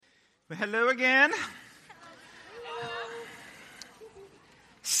Well, hello again.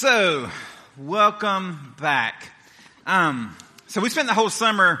 So, welcome back. So we spent the whole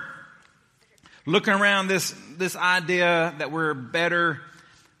summer looking around this idea that we're better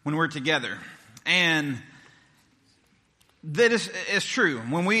when we're together. And that is true.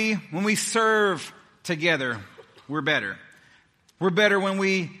 When we serve together, we're better. We're better when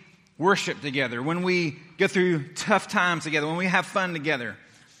we worship together, when we go through tough times together, when we have fun together.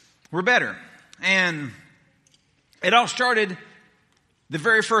 We're better. And it all started the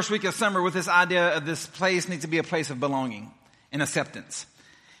very first week of summer with this idea of this place needs to be a place of belonging and acceptance.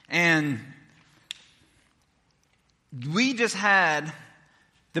 And we just had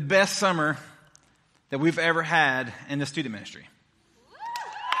the best summer that we've ever had in the student ministry.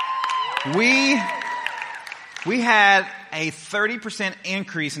 We had a 30%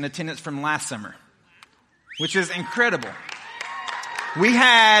 increase in attendance from last summer, which is incredible. We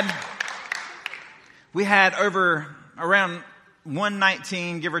had over around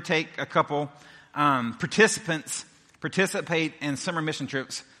 119, give or take a couple, participants participate in summer mission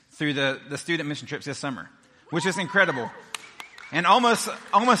trips through the student mission trips this summer, which is incredible. And almost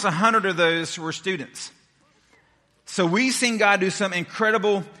 100 of those were students. So we've seen God do some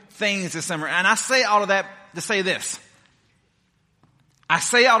incredible things this summer. And I say all of that to say this. I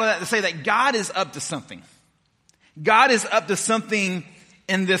say all of that to say that God is up to something. God is up to something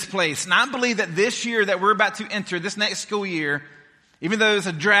in this place. And I believe that this year that we're about to enter, this next school year, even though it's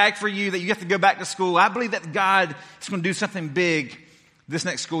a drag for you that you have to go back to school, I believe that God is going to do something big this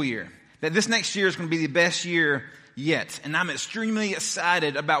next school year. That this next year is going to be the best year yet. And I'm extremely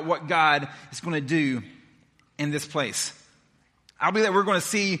excited about what God is going to do in this place. I believe that we're going to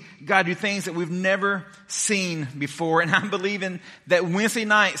see God do things that we've never seen before. And I'm believing that Wednesday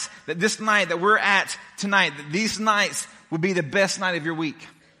nights, that this night that we're at tonight, that these nights will be the best night of your week.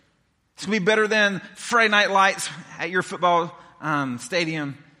 It's going to be better than Friday night lights at your football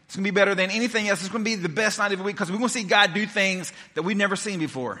stadium. It's going to be better than anything else. It's going to be the best night of the week because we're going to see God do things that we've never seen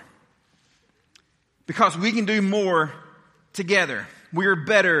before. Because we can do more together. We are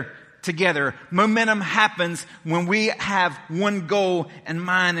better together. Momentum happens when we have one goal in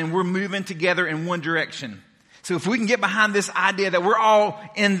mind and we're moving together in one direction. So if we can get behind this idea that we're all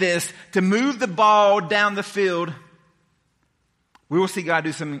in this to move the ball down the field, we will see God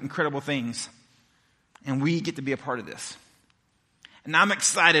do some incredible things. And we get to be a part of this. And I'm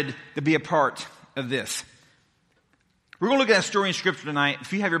excited to be a part of this. We're going to look at a story in Scripture tonight.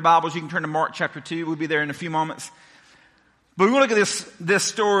 If you have your Bibles, you can turn to Mark chapter 2. We'll be there in a few moments. But we're going to look at this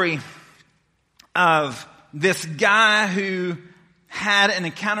story of this guy who had an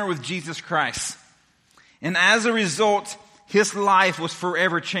encounter with Jesus Christ. And as a result, his life was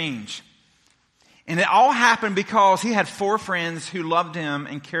forever changed. And it all happened because he had 4 friends who loved him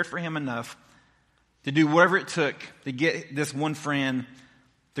and cared for him enough to do whatever it took to get this one friend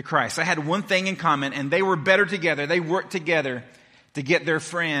to Christ. They had one thing in common, and they were better together. They worked together to get their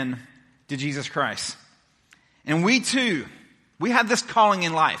friend to Jesus Christ. And we too, we have this calling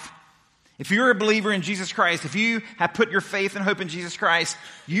in life. If you're a believer in Jesus Christ, if you have put your faith and hope in Jesus Christ,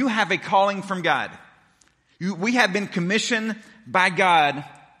 you have a calling from God. We have been commissioned by God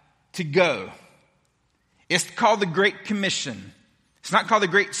to go. It's called the Great Commission. It's not called the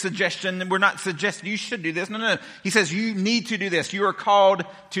Great Suggestion. We're not suggesting you should do this. No. He says you need to do this. You are called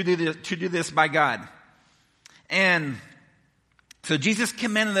to do this by God. And so Jesus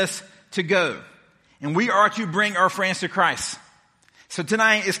commanded us to go. And we are to bring our friends to Christ. So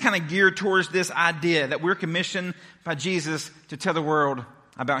tonight is kind of geared towards this idea that we're commissioned by Jesus to tell the world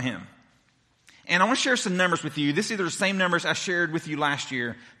about Him. And I want to share some numbers with you. These are the same numbers I shared with you last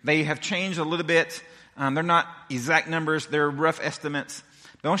year. They have changed a little bit. They're not exact numbers. They're rough estimates.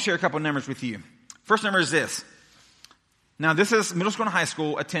 But I want to share a couple of numbers with you. First number is this. Now, this is middle school and high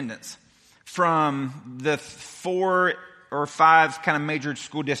school attendance from the 4 or 5 kind of major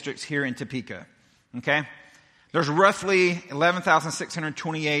school districts here in Topeka. Okay? There's roughly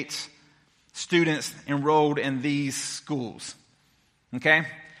 11,628 students enrolled in these schools. Okay?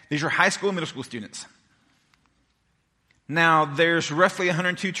 These are high school and middle school students. Now, there's roughly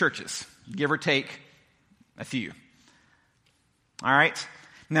 102 churches, give or take a few. All right?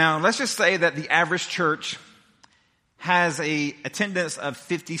 Now, let's just say that the average church has a attendance of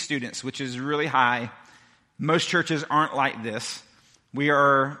 50 students, which is really high. Most churches aren't like this. We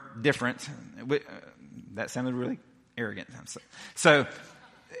are different. That sounded really arrogant. So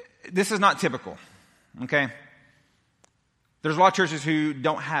this is not typical, okay? There's a lot of churches who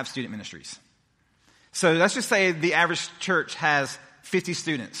don't have student ministries. So let's just say the average church has 50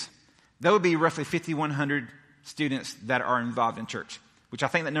 students. That would be roughly 5,100 students that are involved in church. which I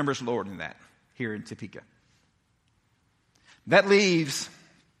think that number is lower than that here in Topeka. That leaves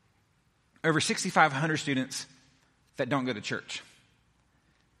over 6,500 students that don't go to church.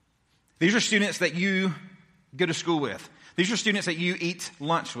 These are students that you go to school with. These are students that you eat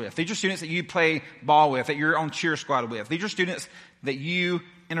lunch with. These are students that you play ball with, that you're on cheer squad with. These are students that you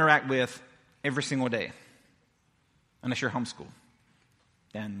interact with every single day. Unless you're homeschooled.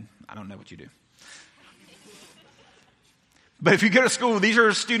 Then I don't know what you do. But if you go to school, these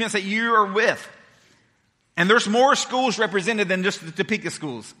are students that you are with. And there's more schools represented than just the Topeka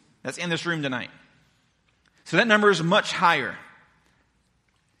schools that's in this room tonight. So that number is much higher.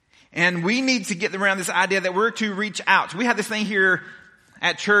 And we need to get around this idea that we're to reach out. So we have this thing here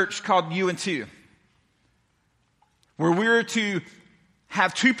at church called You and Two, where we're to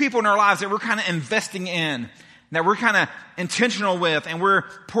have two people in our lives that we're kind of investing in, that we're kind of intentional with, and we're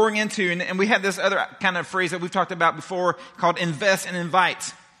pouring into. And we have this other kind of phrase that we've talked about before called invest and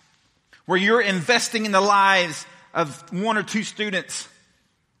invite, where you're investing in the lives of one or two students,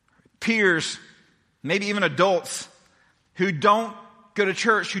 peers, maybe even adults who don't go to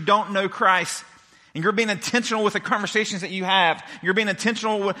church, who don't know Christ. And you're being intentional with the conversations that you have. You're being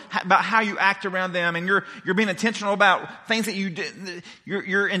intentional about how you act around them. And you're being intentional about things that you do.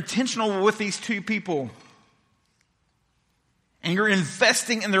 You're intentional with these two people. And you're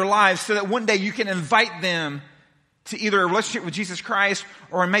investing in their lives so that one day you can invite them to either a relationship with Jesus Christ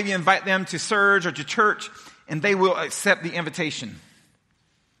or maybe invite them to Surge or to church, and they will accept the invitation.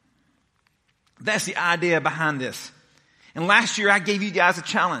 That's the idea behind this. And last year I gave you guys a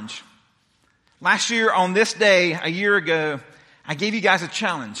challenge. Last year on this day, a year ago, I gave you guys a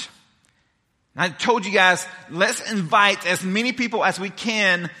challenge. And I told you guys, let's invite as many people as we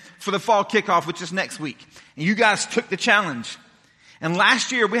can for the fall kickoff, which is next week. And you guys took the challenge. And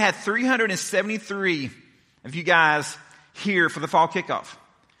last year we had 373 of you guys here for the fall kickoff,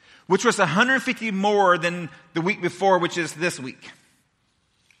 which was 150 more than the week before, which is this week.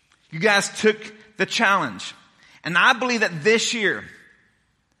 You guys took the challenge. And I believe that this year,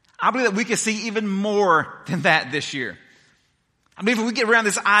 I believe that we can see even more than that this year. I believe if we get around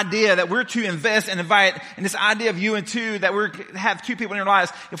this idea that we're to invest and invite, and this idea of You and Two, that we're to have two people in our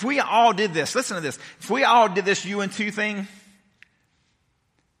lives, if we all did this, listen to this, if we all did this You and Two thing,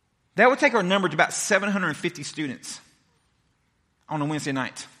 that would take our number to about 750 students on a Wednesday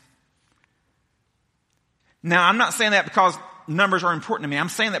night. Now, I'm not saying that because numbers are important to me. I'm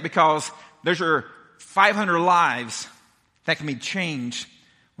saying that because those are 500 lives that can be changed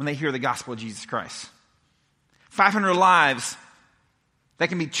when they hear the gospel of Jesus Christ. 500 lives that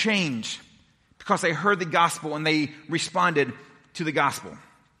can be changed because they heard the gospel and they responded to the gospel.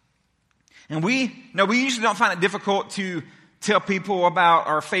 And we usually don't find it difficult to tell people about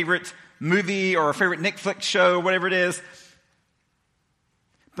our favorite movie or our favorite Netflix show, whatever it is.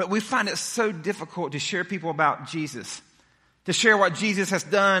 But we find it so difficult to share people about Jesus, to share what Jesus has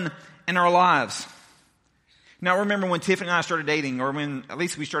done in our lives. Now, I remember when Tiffany and I started dating, or when at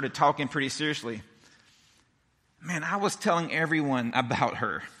least we started talking pretty seriously. Man, I was telling everyone about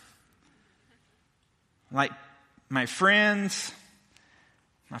her. Like my friends,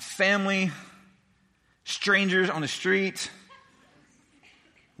 my family, strangers on the street,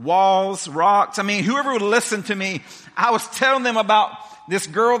 walls, rocks. I mean, whoever would listen to me, I was telling them about this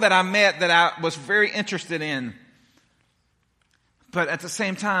girl that I met that I was very interested in. But at the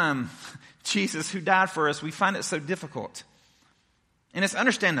same time, Jesus, who died for us, we find it so difficult. And it's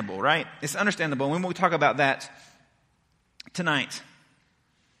understandable, right? It's understandable. And when we talk about that tonight,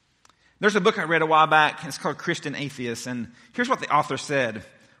 there's a book I read a while back. It's called Christian Atheist. And here's what the author said,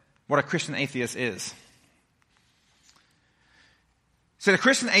 what a Christian atheist is. So the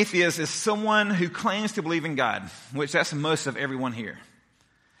Christian atheist is someone who claims to believe in God, which that's most of everyone here.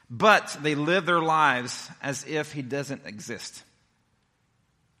 But they live their lives as if he doesn't exist.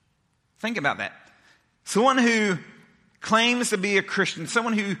 Think about that. Someone who claims to be a Christian,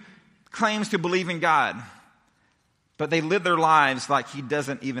 someone who claims to believe in God, but they live their lives like he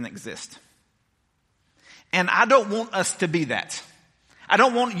doesn't even exist. And I don't want us to be that. I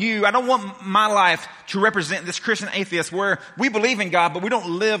don't want my life to represent this Christian atheist where we believe in God, but we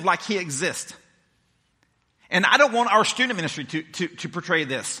don't live like he exists. And I don't want our student ministry to portray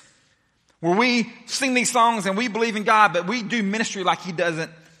this, where we sing these songs and we believe in God, but we do ministry like he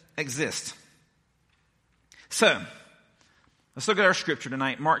doesn't exist. So, let's look at our scripture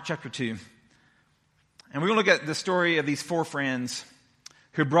tonight, Mark chapter 2. And we're going to look at the story of these four friends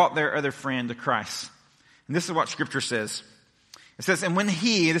who brought their other friend to Christ. And this is what scripture says. It says, and when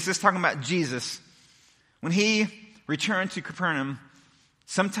this is talking about Jesus, when he returned to Capernaum,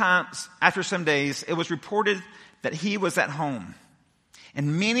 sometimes after some days, it was reported that he was at home.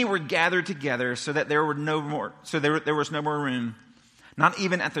 And many were gathered together so that there was no more room, not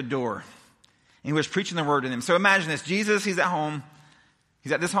even at the door. And he was preaching the word to them. So imagine this. Jesus, he's at home.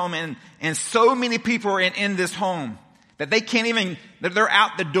 He's at this home, and so many people are in this home that they're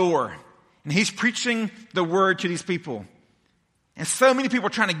out the door. And he's preaching the word to these people. And so many people are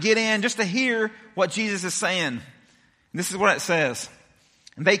trying to get in just to hear what Jesus is saying. And this is what it says.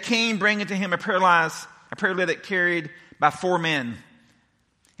 And they came bringing to him a paralytic carried by 4 men.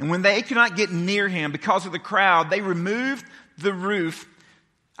 And when they could not get near him because of the crowd, they removed the roof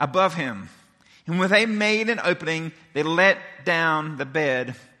above him. And when they made an opening, they let down the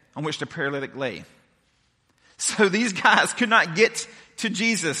bed on which the paralytic lay. So these guys could not get to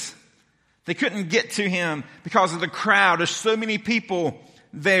Jesus. They couldn't get to him because of the crowd. There's so many people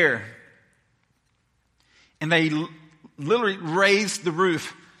there. And they literally raised the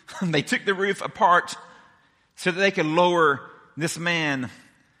roof. They took the roof apart so that they could lower this man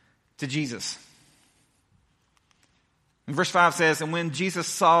to Jesus. And verse 5 says, and when Jesus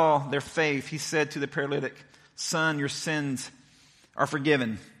saw their faith, he said to the paralytic, son, your sins are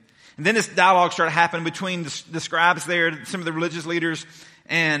forgiven. And then this dialogue started happening between the scribes there, some of the religious leaders,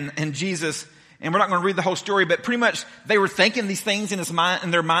 and Jesus. And we're not going to read the whole story, but pretty much they were thinking these things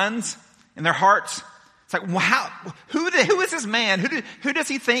in their minds, in their hearts. It's like, wow, who is this man? Who does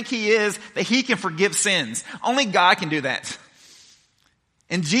he think he is that he can forgive sins? Only God can do that.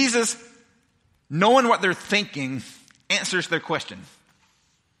 And Jesus, knowing what they're thinking, answers their question,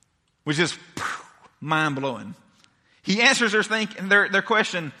 which is mind-blowing. He answers their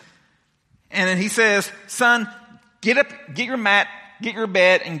question, and then he says, son, get up, get your mat, get your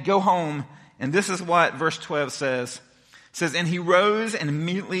bed, and go home. And this is what verse 12 says. It says, and he rose and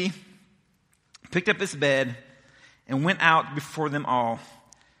immediately picked up his bed and went out before them all,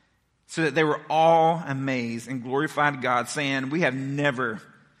 so that they were all amazed and glorified God, saying, we have never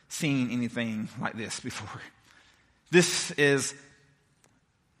seen anything like this before. This is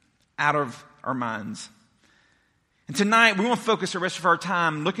out of our minds. And tonight, we want to focus the rest of our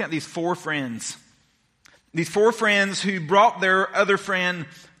time looking at these 4 friends. These 4 friends who brought their other friend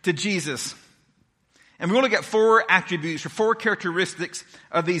to Jesus. And we're going to look at 4 attributes or 4 characteristics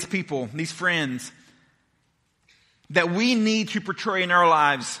of these people, these friends, that we need to portray in our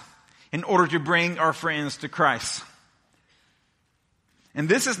lives in order to bring our friends to Christ. And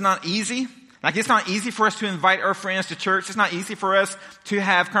this is not easy. Like, it's not easy for us to invite our friends to church. It's not easy for us to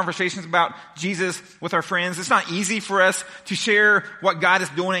have conversations about Jesus with our friends. It's not easy for us to share what God is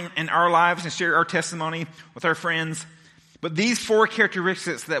doing in our lives and share our testimony with our friends. But these 4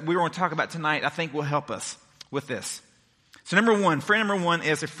 characteristics that we want to talk about tonight, I think will help us with this. So friend number one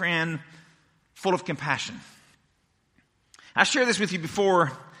is a friend full of compassion. I shared this with you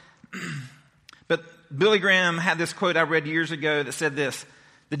before, but Billy Graham had this quote I read years ago that said this: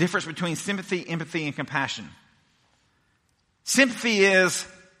 the difference between sympathy, empathy, and compassion. Sympathy is,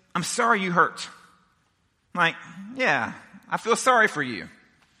 I'm sorry you hurt. Like, yeah, I feel sorry for you.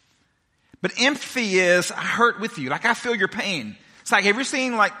 But empathy is, I hurt with you. Like, I feel your pain. It's like, have you ever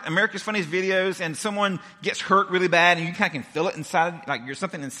seen like America's Funniest Videos and someone gets hurt really bad and you kind of can feel it inside, like you're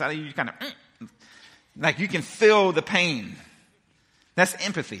something inside of you, you kind of, like you can feel the pain. That's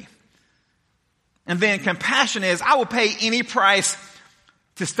empathy. And then compassion is, I will pay any price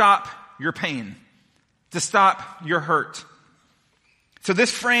to stop your pain, to stop your hurt. So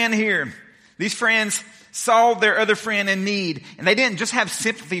this friend here, these friends saw their other friend in need, and they didn't just have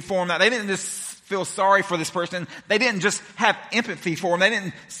sympathy for him. They didn't just feel sorry for this person. They didn't just have empathy for him. They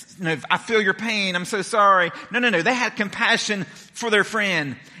didn't, I feel your pain, I'm so sorry. No. They had compassion for their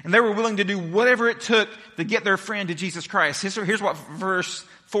friend, and they were willing to do whatever it took to get their friend to Jesus Christ. Here's what verse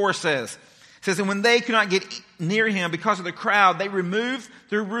 4 says. It says, and when they could not get near him because of the crowd, they removed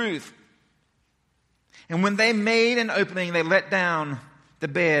their roof. And when they made an opening, they let down the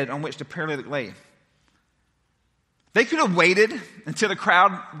bed on which the paralytic lay. They could have waited until the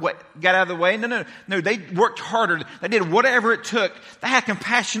crowd got out of the way. No. They worked harder. They did whatever it took. They had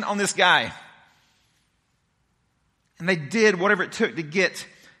compassion on this guy. And they did whatever it took to get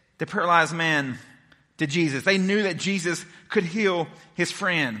the paralyzed man to Jesus. They knew that Jesus could heal his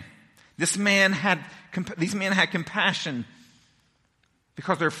friend. These men had compassion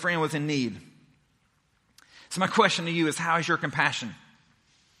because their friend was in need. So my question to you is, how is your compassion?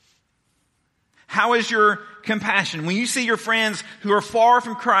 How is your compassion? When you see your friends who are far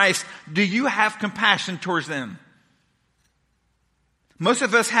from Christ, do you have compassion towards them? Most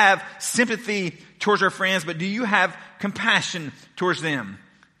of us have sympathy towards our friends, but do you have compassion towards them?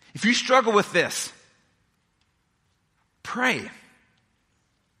 If you struggle with this, pray.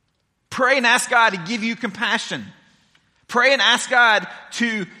 Pray and ask God to give you compassion. Pray and ask God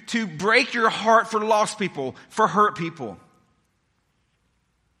to break your heart for lost people, for hurt people.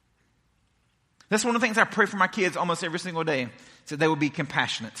 That's one of the things I pray for my kids almost every single day, so they will be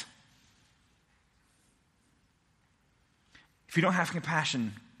compassionate. If you don't have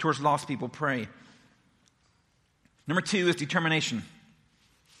compassion towards lost people, pray. Number 2 is determination.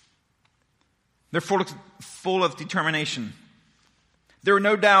 They're full of determination. They were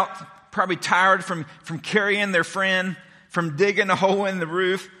no doubt probably tired from carrying their friend, from digging a hole in the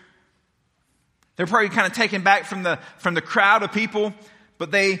roof. They're probably kind of taken back from the crowd of people,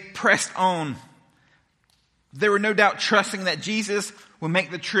 but they pressed on. They were no doubt trusting that Jesus would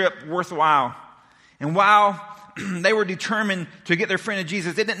make the trip worthwhile. And while they were determined to get their friend to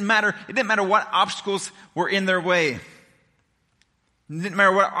Jesus, it didn't matter what obstacles were in their way. It didn't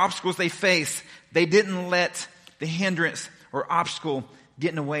matter what obstacles they faced. They didn't let the hindrance or obstacle get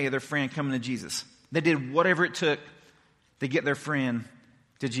in the way of their friend coming to Jesus. They did whatever it took to get their friend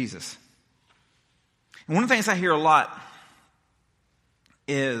to Jesus. And one of the things I hear a lot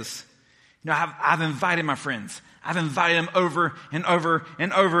is, I've invited my friends. I've invited them over and over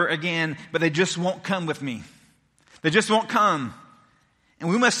and over again, but they just won't come with me. They just won't come. And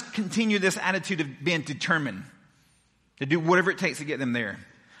we must continue this attitude of being determined to do whatever it takes to get them there.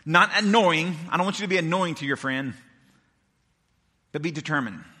 Not annoying. I don't want you to be annoying to your friend, but be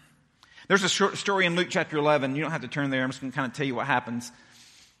determined. There's a short story in Luke chapter 11. You don't have to turn there. I'm just going to kind of tell you what happens.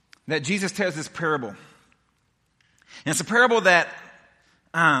 That Jesus tells this parable. And it's a parable that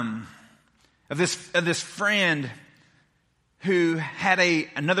of this friend who had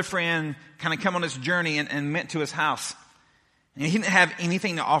another friend kind of come on this journey and went to his house. And he didn't have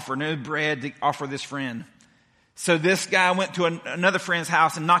anything to offer, no bread to offer this friend. So this guy went to another friend's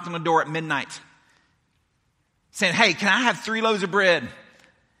house and knocked on the door at midnight, saying, "Hey, can I have 3 loaves of bread?"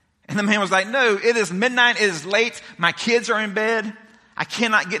 And the man was like, "No, it is midnight, it is late, my kids are in bed, I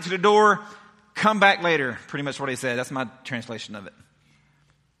cannot get to the door, come back later." Pretty much what he said. That's my translation of it.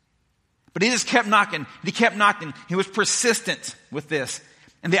 But he just kept knocking. He kept knocking. He was persistent with this.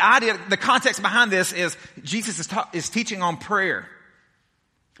 And the idea, the context behind this is Jesus is teaching on prayer.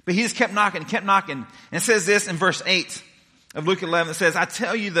 But he just kept knocking, kept knocking. And it says this in verse 8 of Luke 11. It says, "I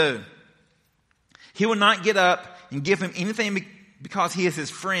tell you though, he will not get up and give him anything because he is his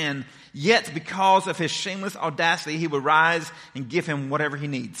friend. Yet because of his shameless audacity, he will rise and give him whatever he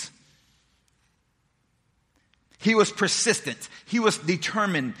needs." He was persistent. He was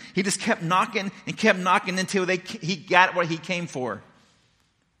determined. He just kept knocking until he got what he came for.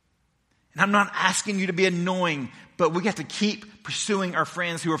 And I'm not asking you to be annoying, but we got to keep pursuing our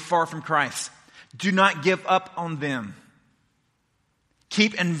friends who are far from Christ. Do not give up on them.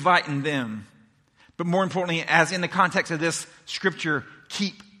 Keep inviting them. But more importantly, as in the context of this scripture,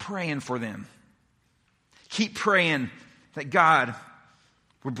 keep praying for them. Keep praying that God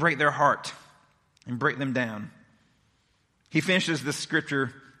will break their heart and break them down. He finishes this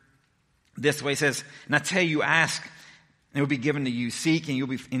scripture this way. He says, "And I tell you, ask, and it will be given to you. Seek, and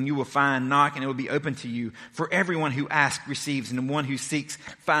you will find. Knock, and it will be open to you. For everyone who asks receives, and the one who seeks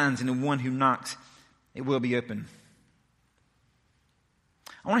finds, and the one who knocks, it will be open."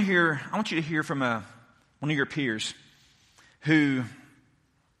 I want you to hear from one of your peers who,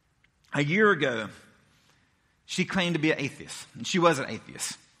 a year ago, she claimed to be an atheist, and she was an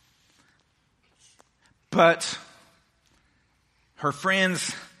atheist. But her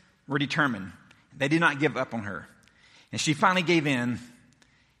friends were determined. They did not give up on her. And she finally gave in,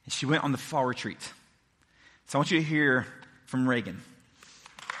 and she went on the fall retreat. So I want you to hear from Reagan.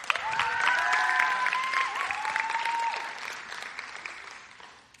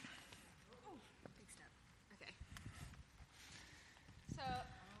 Okay. So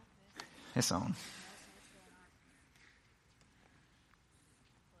It's on.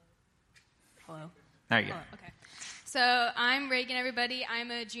 hello. There you go. Oh, okay. So I'm Reagan, everybody.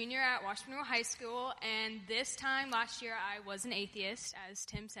 I'm a junior at Washington Monroe High School, and this time last year I was an atheist, as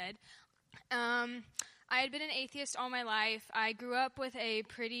Tim said. I had been an atheist all my life. I grew up with a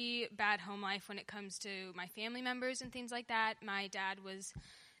pretty bad home life when it comes to my family members and things like that. My dad was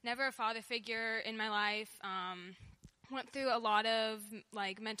never a father figure in my life. Went through a lot of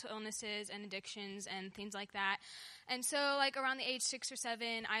mental illnesses and addictions and things like that. And so around the age 6 or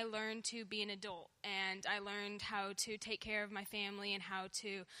 7, I learned to be an adult, and I learned how to take care of my family and how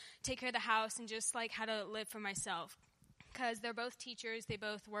to take care of the house and just how to live for myself. Because they're both teachers. They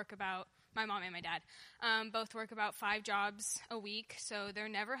both work about, my mom and my dad, both work about 5 jobs a week. So they're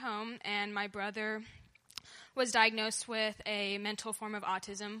never home. And my brother was diagnosed with a mental form of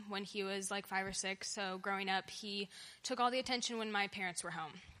autism when he was 5 or 6. So growing up, he took all the attention when my parents were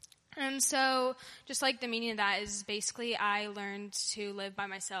home. And so just like the meaning of that is basically I learned to live by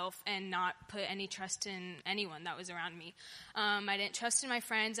myself and not put any trust in anyone that was around me. I didn't trust in my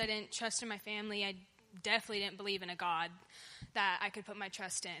friends. I didn't trust in my family. I definitely didn't believe in a God that I could put my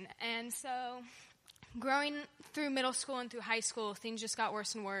trust in. And so growing through middle school and through high school, things just got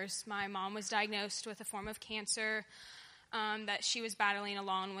worse and worse. My mom was diagnosed with a form of cancer that she was battling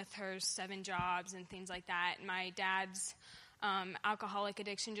along with her 7 jobs and things like that. My dad's alcoholic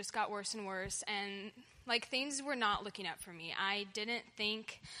addiction just got worse and worse, and like things were not looking up for me. I didn't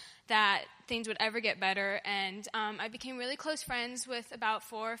think that things would ever get better, and I became really close friends with about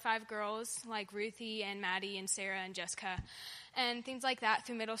 4 or 5 girls like Ruthie and Maddie and Sarah and Jessica and things like that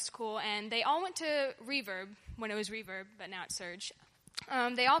through middle school, and they all went to Reverb when it was Reverb, but now it's Surge.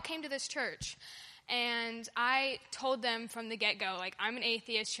 They all came to this church. And I told them from the get-go, like, I'm an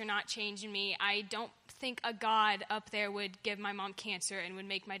atheist, you're not changing me. I don't think a God up there would give my mom cancer and would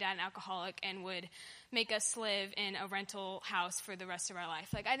make my dad an alcoholic and would make us live in a rental house for the rest of our life.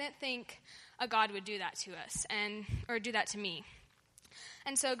 Like, I didn't think a God would do that to us or do that to me.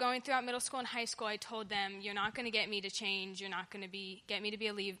 And so going throughout middle school and high school, I told them, you're not going to get me to change. You're not going to get me to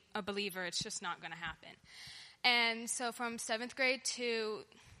be a believer. It's just not going to happen. And so from 7th grade to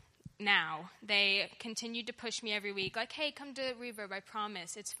now, they continued to push me every week, like, hey, come to Reverb, I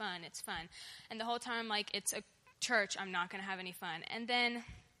promise, it's fun. And the whole time, I'm like, it's a church, I'm not going to have any fun. And then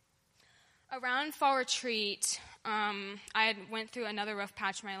around fall retreat, I had went through another rough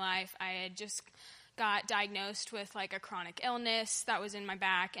patch of my life. I had just got diagnosed with, like, a chronic illness that was in my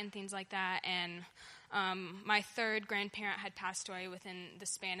back and things like that, and my 3rd grandparent had passed away within the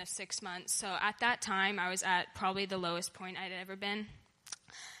span of 6 months. So at that time, I was at probably the lowest point I'd ever been.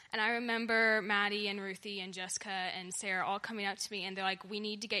 And I remember Maddie and Ruthie and Jessica and Sarah all coming up to me, and they're like, we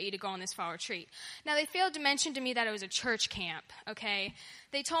need to get you to go on this fall retreat. Now, they failed to mention to me that it was a church camp, okay?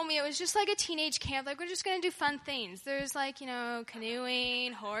 They told me it was just like a teenage camp, like, we're just going to do fun things. There's, like,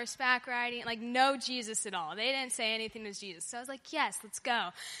 canoeing, horseback riding, like, no Jesus at all. They didn't say anything was Jesus. So I was like, yes, let's go.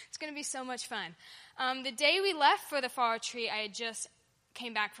 It's going to be so much fun. The day we left for the fall retreat, I had just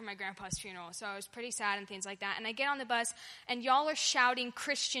came back from my grandpa's funeral, so I was pretty sad and things like that. And I get on the bus, and y'all are shouting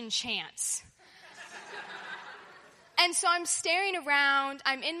Christian chants. And so I'm staring around.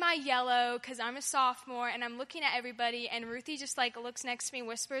 I'm in my yellow because I'm a sophomore, and I'm looking at everybody, and Ruthie just, like, looks next to me and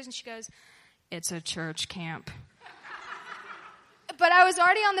whispers, and she goes, it's a church camp. But I was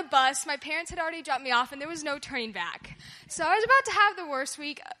already on the bus. My parents had already dropped me off, and there was no turning back. So I was about to have the worst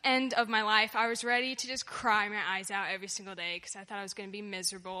weekend of my life. I was ready to just cry my eyes out every single day because I thought I was going to be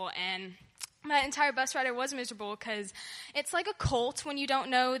miserable. And my entire bus ride, I was miserable because it's like a cult when you don't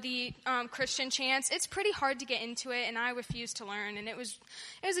know the Christian chants. It's pretty hard to get into it, and I refused to learn, and it was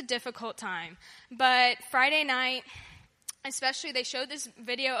a difficult time. But Friday night, especially, they showed this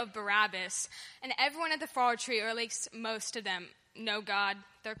video of Barabbas, and everyone at the fall retreat, or at least most of them, know God,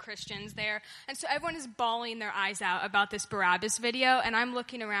 they're Christians there, and so everyone is bawling their eyes out about this Barabbas video, and I'm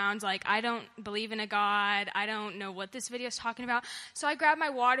looking around like, I don't believe in a God, I don't know what this video is talking about, so I grab my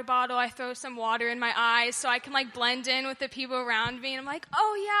water bottle, I throw some water in my eyes so I can, like, blend in with the people around me, and I'm like,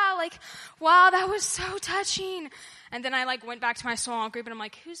 oh yeah, like, wow, that was so touching. And then I, like, went back to my small group, and I'm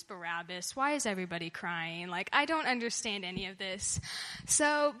like, who's Barabbas? Why is everybody crying? Like, I don't understand any of this.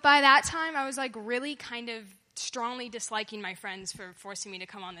 So by that time, I was, like, really kind of strongly disliking my friends for forcing me to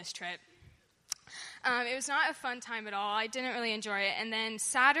come on this trip. It was not a fun time at all. I didn't really enjoy it. And then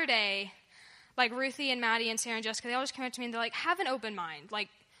Saturday, like, Ruthie and Maddie and Sarah and Jessica, they all just came up to me and they're like, have an open mind. Like,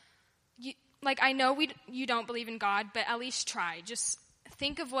 I know you don't believe in God, but at least try. Just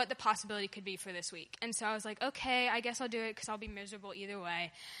think of what the possibility could be for this week. And so I was like, okay, I guess I'll do it because I'll be miserable either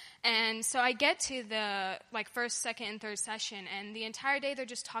way. And so I get to the, like, first, second, and third session, and the entire day they're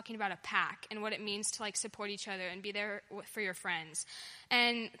just talking about a pack and what it means to, like, support each other and be there for your friends.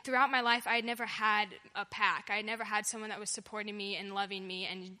 And throughout my life, I had never had a pack. I had never had someone that was supporting me and loving me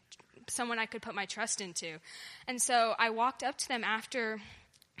and someone I could put my trust into. And so I walked up to them after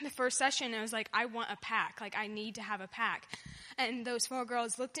the first session, and I was like, I want a pack. Like, I need to have a pack. And those 4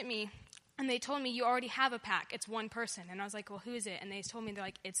 girls looked at me, and they told me, you already have a pack. It's one person. And I was like, well, who is it? And they told me, they're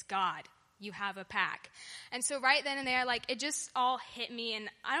like, it's God. You have a pack. And so right then and there, like, it just all hit me, and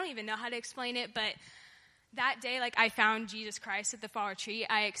I don't even know how to explain it, but that day, like, I found Jesus Christ at the fall retreat.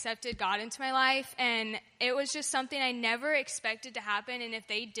 I accepted God into my life, and it was just something I never expected to happen. And if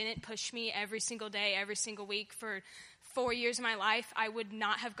they didn't push me every single day, every single week for 4 years of my life, I would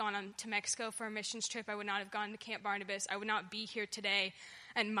not have gone on to Mexico for a missions trip. I would not have gone to Camp Barnabas. I would not be here today.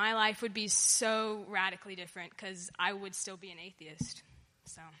 And my life would be so radically different because I would still be an atheist.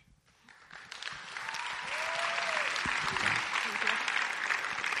 So.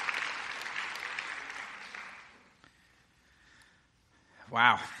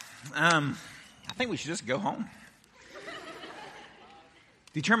 Wow. I think we should just go home.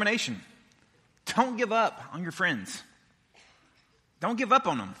 Determination. Don't give up on your friends. Don't give up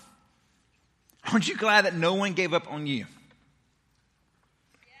on them. Aren't you glad that no one gave up on you?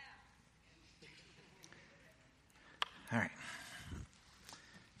 All right.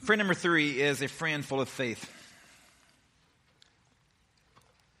 Friend number 3 is a friend full of faith.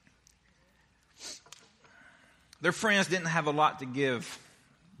 Their friends didn't have a lot to give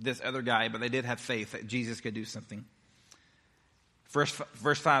this other guy, but they did have faith that Jesus could do something. Verse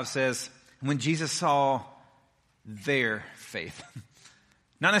 5 says, when Jesus saw their faith,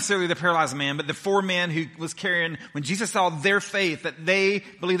 not necessarily the paralyzed man, but the 4 men who was carrying, when Jesus saw their faith, that they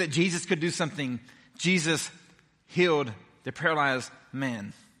believed that Jesus could do something, Jesus healed the paralyzed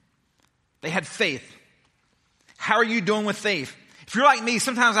man. They had faith. How are you doing with faith? If you're like me,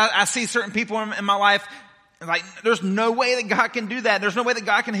 sometimes I see certain people in my life, like, there's no way that God can do that. There's no way that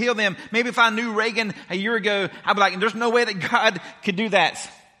God can heal them. Maybe if I knew Reagan a year ago, I'd be like, there's no way that God could do that.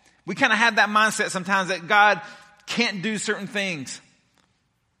 We kind of have that mindset sometimes that God can't do certain things.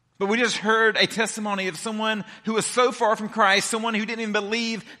 But we just heard a testimony of someone who was so far from Christ, someone who didn't even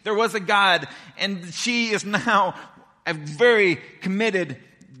believe there was a God. And she is now a very committed,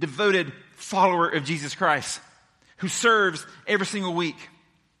 devoted follower of Jesus Christ who serves every single week.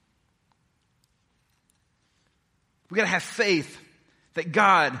 We got to have faith that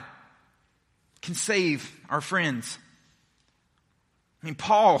God can save our friends. I mean,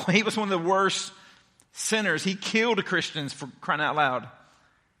 Paul, he was one of the worst sinners. He killed Christians, for crying out loud.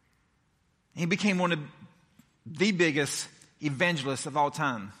 He became one of the biggest evangelists of all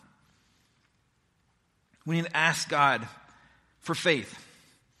time. We need to ask God for faith.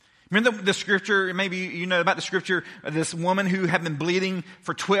 Remember the scripture, maybe you know about the scripture of this woman who had been bleeding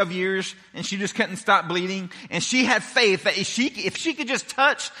for 12 years and she just couldn't stop bleeding. And she had faith that if she could just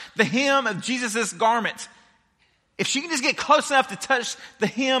touch the hem of Jesus' garment, if she could just get close enough to touch the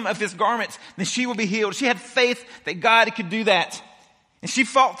hem of his garment, then she will be healed. She had faith that God could do that. And she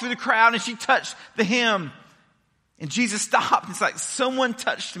fought through the crowd and she touched the hem. And Jesus stopped. It's like, someone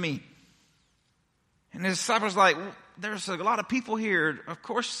touched me. And the disciples were like, well, there's a lot of people here. Of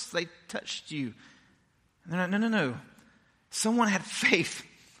course they touched you. And they're like, no. Someone had faith.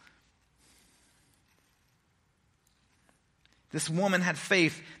 This woman had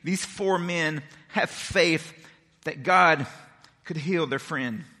faith. These 4 men had faith that God could heal their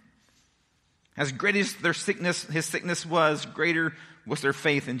friend. As great as his sickness was, greater was their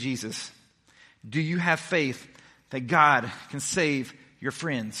faith in Jesus. Do you have faith that God can save your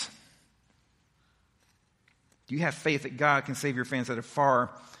friends? Do you have faith that God can save your friends that are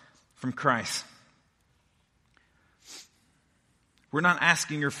far from Christ? We're not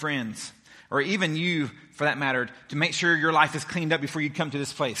asking your friends, or even you for that matter, to make sure your life is cleaned up before you come to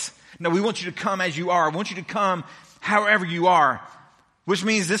this place. No, we want you to come as you are. We want you to come however you are, which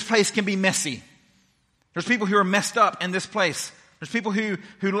means this place can be messy. There's people who are messed up in this place. There's people whose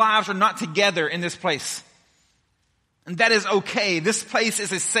lives are not together in this place. And that is okay. This place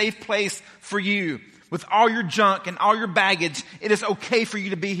is a safe place for you. With all your junk and all your baggage, it is okay for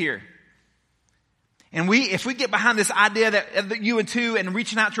you to be here. And if we get behind this idea that you and two and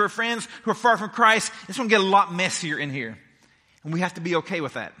reaching out to our friends who are far from Christ, it's going to get a lot messier in here. And we have to be okay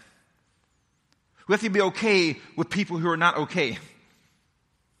with that. We have to be okay with people who are not okay.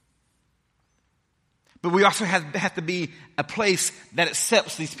 But we also have to be a place that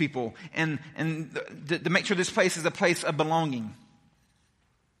accepts these people and to make sure this place is a place of belonging.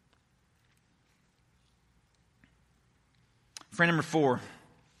 Friend number 4.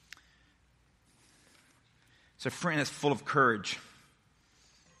 It's a friend that's full of courage.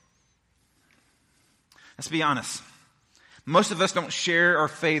 Let's be honest. Most of us don't share our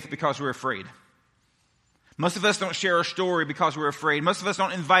faith because we're afraid. Most of us don't share our story because we're afraid. Most of us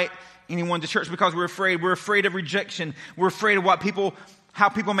don't invite anyone to church because we're afraid. We're afraid of rejection. We're afraid of how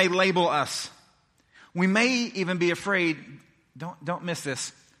people may label us. We may even be afraid, don't miss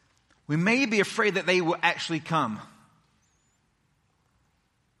this. We may be afraid that they will actually come.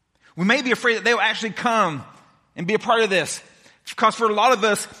 We may be afraid that they will actually come and be a part of this. Because for a lot of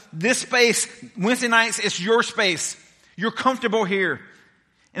us, this space, Wednesday nights, is your space. You're comfortable here.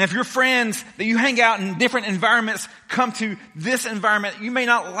 And if your friends that you hang out in different environments come to this environment, you may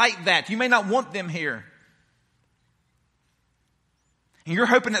not like that. You may not want them here. And you're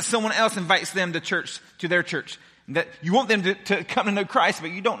hoping that someone else invites them to church, to their church. That you want them to come to know Christ,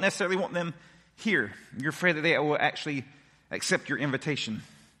 but you don't necessarily want them here. You're afraid that they will actually accept your invitation.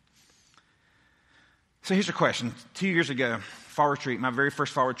 So here's a question. 2 years ago, fall retreat, my very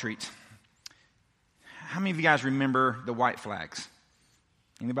first fall retreat. How many of you guys remember the white flags?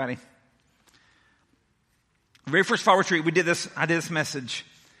 Anybody? The very first fall retreat, I did this message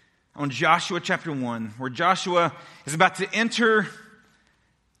on Joshua chapter 1, where Joshua is about to enter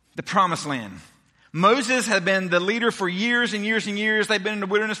the promised land. Moses had been the leader for years and years and years. They'd been in the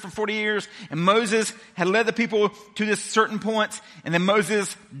wilderness for 40 years, and Moses had led the people to this certain point, and then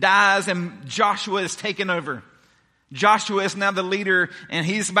Moses dies, and Joshua is taken over. Joshua is now the leader, and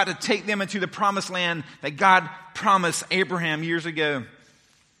he's about to take them into the promised land that God promised Abraham years ago.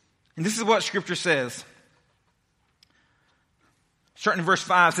 And this is what Scripture says. Starting in verse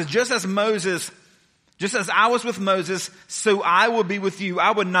 5, it says, just as I was with Moses, so I will be with you.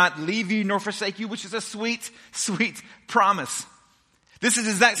 I would not leave you nor forsake you, which is a sweet, sweet promise. This is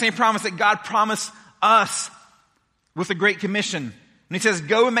the exact same promise that God promised us with the Great Commission. And he says,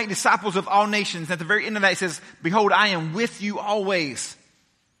 go and make disciples of all nations. And at the very end of that, he says, behold, I am with you always.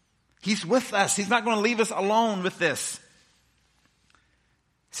 He's with us. He's not going to leave us alone with this.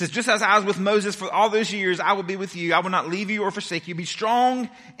 It says, just as I was with Moses for all those years, I will be with you. I will not leave you or forsake you. Be strong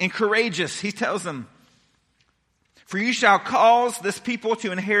and courageous, he tells them. For you shall cause this people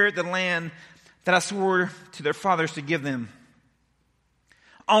to inherit the land that I swore to their fathers to give them.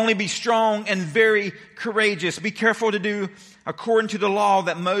 Only be strong and very courageous. Be careful to do according to the law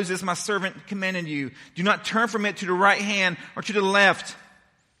that Moses, my servant, commanded you. Do not turn from it to the right hand or to the left,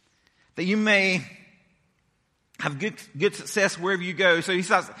 that you may have good success wherever you go. So he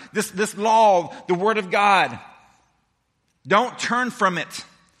says, this law, the word of God, don't turn from it.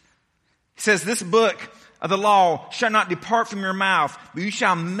 He says, this book of the law shall not depart from your mouth, but you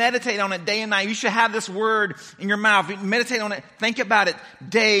shall meditate on it day and night. You shall have this word in your mouth. Meditate on it. Think about it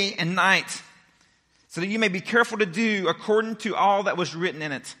day and night, so that you may be careful to do according to all that was written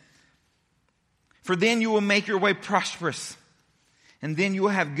in it. For then you will make your way prosperous, and then you will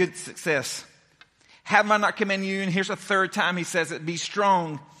have good success. Have I not commanded you? And here's a third time he says it, be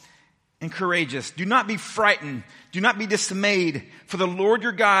strong and courageous. Do not be frightened. Do not be dismayed, for the Lord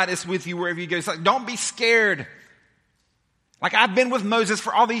your God is with you wherever you go. It's like, don't be scared. Like, I've been with Moses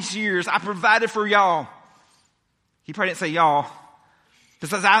for all these years. I provided for y'all. He probably didn't say y'all. He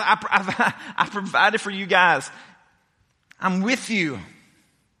says, I provided for you guys. I'm with you.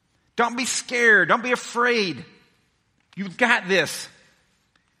 Don't be scared. Don't be afraid. You've got this.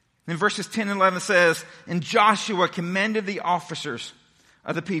 Then verses 10 and 11 says, and Joshua commanded the officers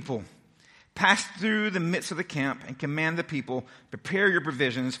of the people, pass through the midst of the camp and command the people, prepare your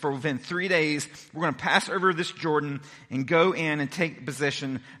provisions, for within 3 days we're going to pass over this Jordan and go in and take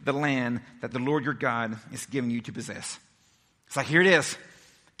possession of the land that the Lord your God is giving you to possess. It's like, here it is.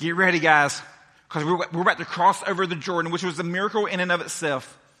 Get ready, guys, because we're about to cross over the Jordan, which was a miracle in and of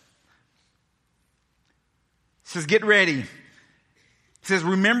itself. It says, get ready. It says,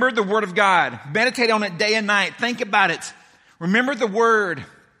 remember the word of God. Meditate on it day and night. Think about it. Remember the word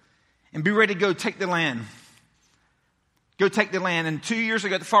and be ready to go take the land. Go take the land. And 2 years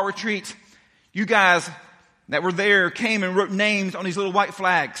ago at the fall retreat, you guys that were there came and wrote names on these little white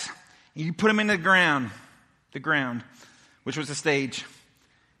flags. And you put them in the ground, which was the stage.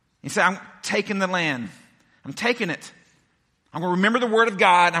 You say, I'm taking the land. I'm taking it. I'm going to remember the word of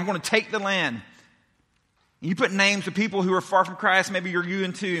God, and I'm going to take the land. And you put names of people who are far from Christ. Maybe you're you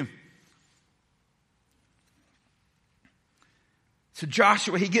and too. So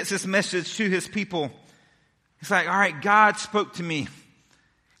Joshua, he gets this message to his people. He's like, all right, God spoke to me.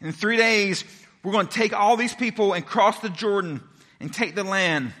 In 3 days, we're going to take all these people and cross the Jordan and take the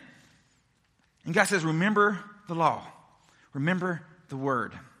land. And God says, remember the law. Remember the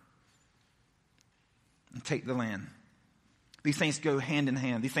word. And take the land. These things go hand in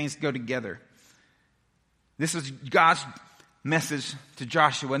hand. These things go together. This is God's message to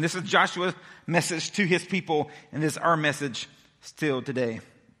Joshua. And this is Joshua's message to his people. And this is our message still today.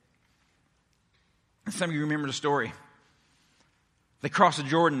 And some of you remember the story. They cross the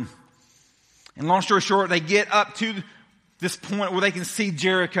Jordan. And long story short, they get up to this point where they can see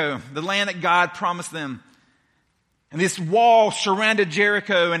Jericho, the land that God promised them. And this wall surrounded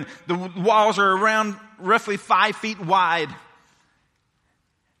Jericho, and the walls are around roughly 5 feet wide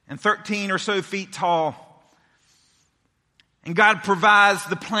and 13 or so feet tall. And God provides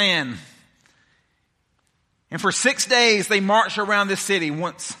the plan. And for 6 days, they march around this city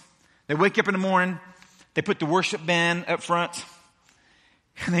once. They wake up in the morning, they put the worship band up front,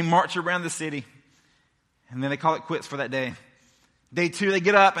 and they march around the city. And then they call it quits for that day. Day 2, they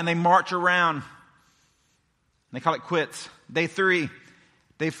get up and they march around. And they call it quits. Day 3,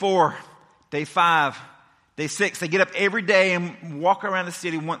 day 4, day 5, day 6. They get up every day and walk around the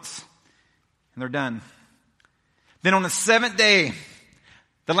city once. And they're done. Then on the 7th day,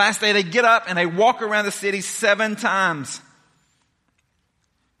 the last day, they get up and they walk around the city 7 times.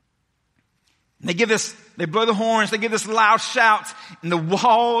 They blow the horns, they give this loud shout, and the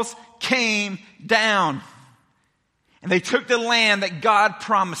walls came down. And they took the land that God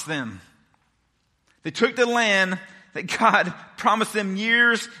promised them. They took the land that God promised them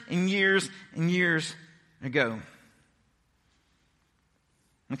years and years and years ago.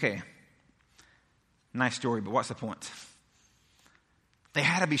 Okay. Nice story, but what's the point? They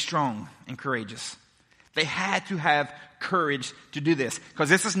had to be strong and courageous. They had to have courage to do this, because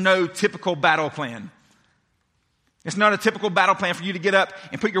this is no typical battle plan. It's not a typical battle plan for you to get up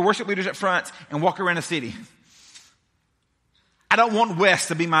and put your worship leaders up front and walk around the city. I don't want Wes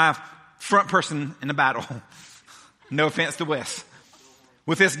to be my front person in the battle. No offense to Wes.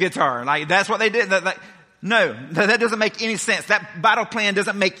 With this guitar. Like, that's what they did. No, that doesn't make any sense. That battle plan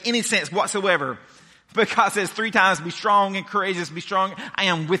doesn't make any sense whatsoever. Because it says 3 times, be strong and courageous, be strong. I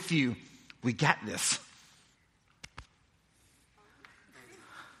am with you. We got this.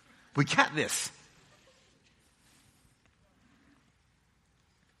 We got this.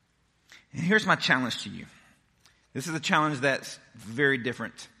 And here's my challenge to you. This is a challenge that's very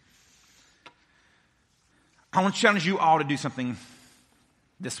different. I want to challenge you all to do something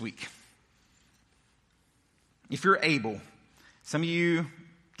this week. If you're able, some of you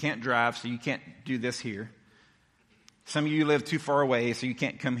can't drive, so you can't do this here. Some of you live too far away, so you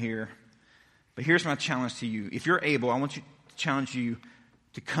can't come here. But here's my challenge to you. If you're able, I want to challenge you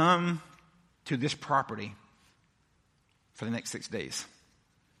to come to this property for the next 6 days.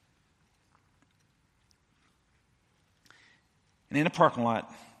 And in a parking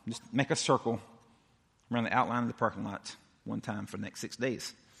lot, just make a circle around the outline of the parking lot one time for the next 6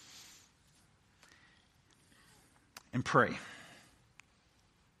 days. And pray.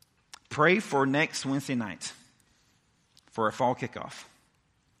 Pray for next Wednesday night for a fall kickoff.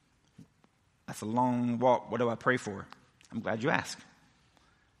 That's a long walk. What do I pray for? I'm glad you asked.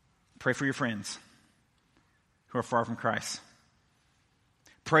 Pray for your friends who are far from Christ.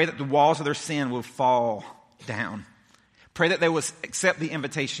 Pray that the walls of their sin will fall down. Pray that they will accept the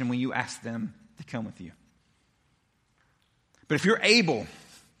invitation when you ask them to come with you. But if you're able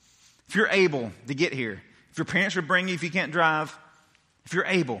to get here, if your parents would bring you, if you can't drive, if you're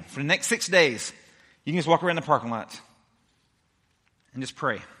able, for the next 6 days, you can just walk around the parking lot and just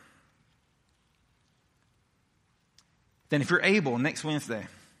pray. Then if you're able, next Wednesday,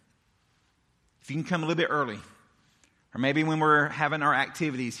 if you can come a little bit early, or maybe when we're having our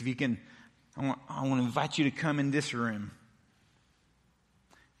activities, if you can, I want to invite you to come in this room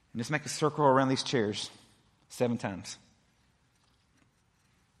and just make a circle around these chairs 7 times.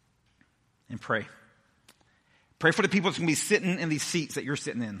 And pray. Pray for the people that's going to be sitting in these seats that you're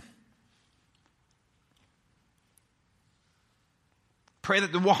sitting in. Pray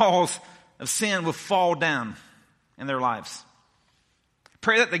that the walls of sin will fall down in their lives.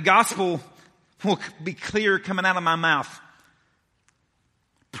 Pray that the gospel will be clear coming out of my mouth.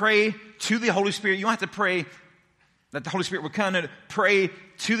 Pray to the Holy Spirit. You don't have to pray that the Holy Spirit will come. Pray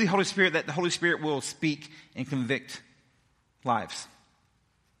to the Holy Spirit that the Holy Spirit will speak and convict lives.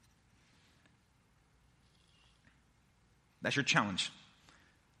 That's your challenge.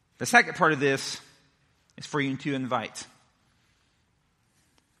 The second part of this is for you to invite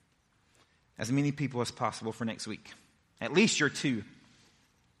as many people as possible for next week. At least you're 2.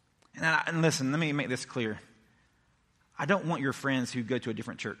 And listen, let me make this clear. I don't want your friends who go to a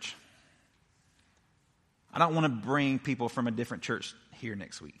different church. I don't want to bring people from a different church here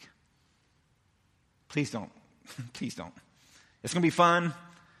next week. Please don't. Please don't. It's going to be fun,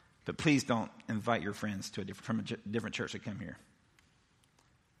 but please don't invite your friends from a different church to come here.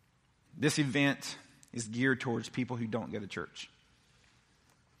 This event is geared towards people who don't go to church.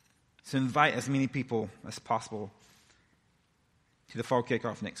 So invite as many people as possible to the fall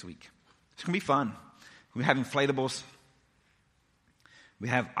kickoff next week. It's going to be fun. We have inflatables. We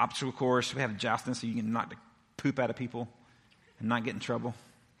have obstacle course. We have jousting so you can knock the poop out of people and not get in trouble.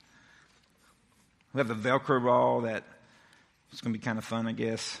 We have the Velcro ball that it's going to be kind of fun, I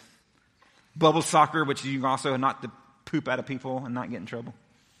guess. Bubble soccer, which you can also knock the poop out of people and not get in trouble.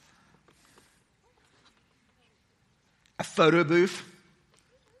 A photo booth.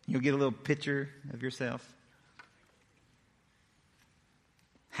 You'll get a little picture of yourself.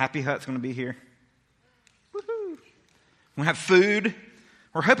 Happy Hut's going to be here. Woohoo! We'll have food.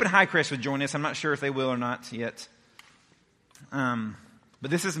 We're hoping Highcrest would join us. I'm not sure if they will or not yet. But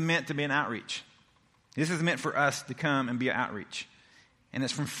this is meant to be an outreach. This is meant for us to come and be an outreach. And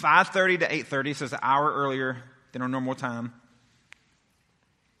it's from 5:30 to 8:30, so it's an hour earlier than our normal time.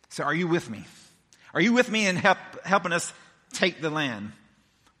 So are you with me? Are you with me in helping us take the land?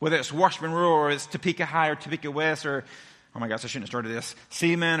 Whether it's Washburn Rural or it's Topeka High or Topeka West or oh my gosh, I shouldn't have started this,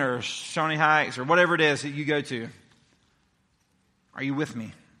 Seaman or Shawnee Heights or whatever it is that you go to, are you with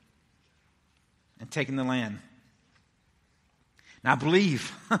me in taking the land? Now I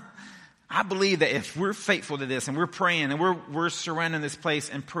believe that if we're faithful to this and we're praying and we're surrounding this place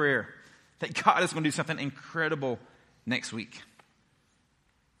in prayer, that God is going to do something incredible next week.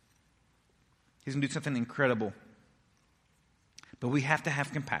 He's going to do something incredible. But we have to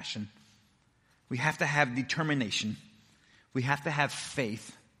have compassion. We have to have determination. We have to have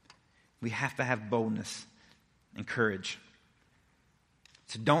faith. We have to have boldness and courage.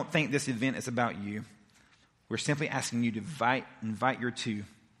 So don't think this event is about you. We're simply asking you to invite your two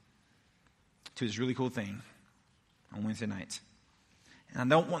to this really cool thing on Wednesday nights. And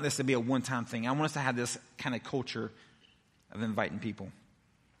I don't want this to be a one-time thing. I want us to have this kind of culture of inviting people.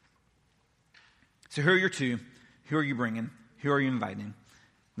 So who are your two? Who are you bringing? Who are you inviting?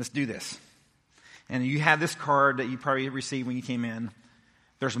 Let's do this. And you have this card that you probably received when you came in.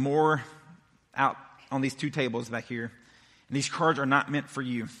 There's more out on these two tables back here. And these cards are not meant for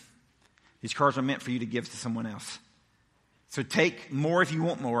you. These cards are meant for you to give to someone else. So take more if you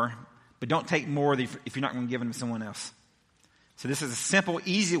want more, but don't take more if you're not going to give them to someone else. So this is a simple,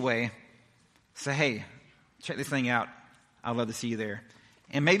 easy way. Say, hey, check this thing out. I'd love to see you there.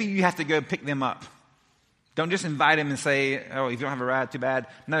 And maybe you have to go pick them up. Don't just invite them and say, oh, if you don't have a ride, too bad.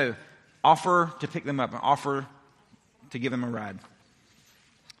 No, offer to pick them up and offer to give them a ride.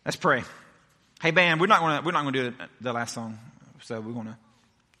 Let's pray. Hey, band, we're not going to do the last song, so we're going to.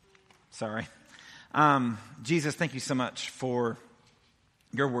 Sorry. Jesus, thank you so much for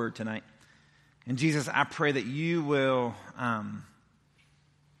your word tonight. And Jesus, I pray that you will, that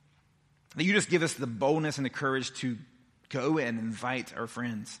you just give us the boldness and the courage to go and invite our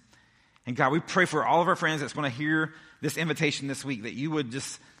friends. And God, we pray for all of our friends that's going to hear this invitation this week, that you would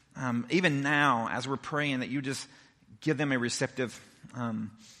just, even now as we're praying, that you just give them a receptive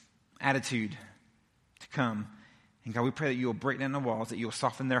attitude to come. And God, we pray that you will break down the walls, that you will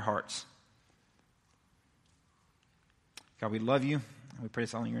soften their hearts. God, we love you, and we pray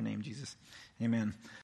this all in your name, Jesus. Amen.